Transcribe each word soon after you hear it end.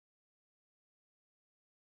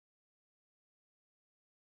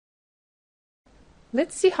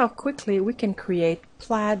Let's see how quickly we can create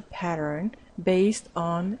plaid pattern based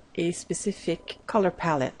on a specific color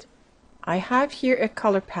palette. I have here a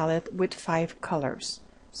color palette with 5 colors.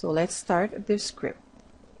 So let's start the script.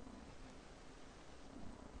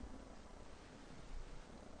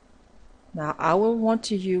 Now I will want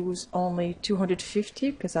to use only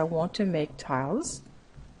 250 because I want to make tiles.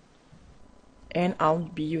 And I'll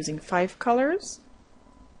be using 5 colors.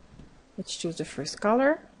 Let's choose the first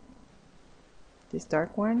color, this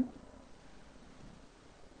dark one,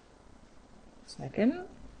 second,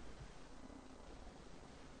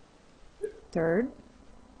 third,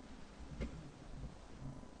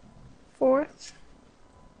 fourth,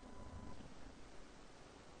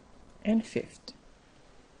 and fifth.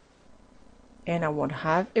 And I want to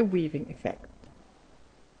have a weaving effect.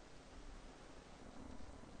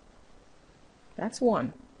 That's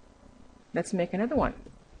one. Let's make another one.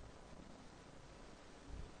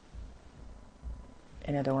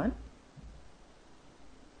 Another one.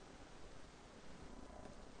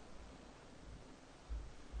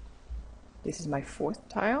 This is my 4th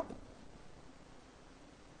tile.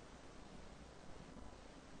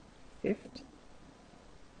 5th.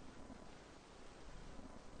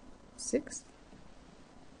 6th.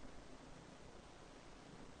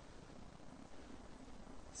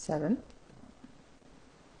 7th.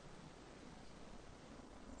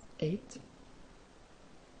 8th.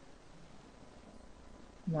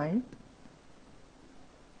 9th.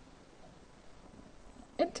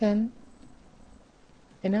 And 10.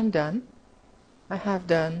 And I'm done. I have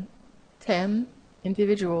done 10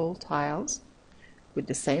 individual tiles with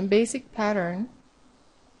the same basic pattern,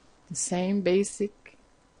 the same basic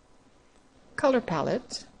color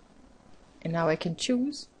palette, and now I can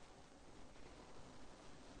choose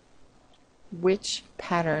which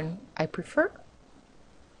pattern I prefer,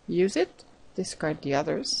 use it, discard the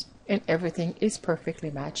others, and everything is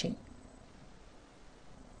perfectly matching.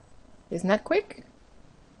 Isn't that quick?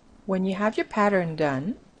 When you have your pattern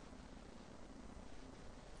done,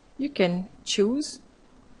 you can choose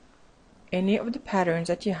any of the patterns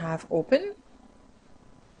that you have open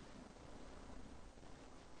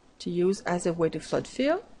to use as a way to flood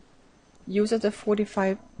fill. Use at a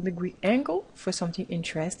 45-degree angle for something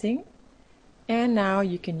interesting. And now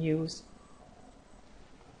you can use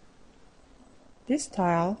this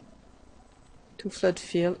tile to flood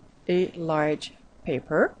fill a large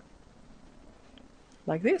paper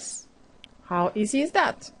like this. How easy is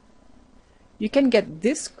that? You can get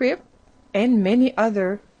this script and many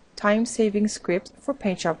other time-saving scripts for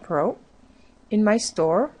Paintshop Pro in my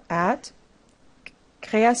store at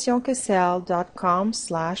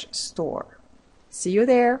creationqueselle.com/store. See you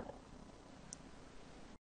there!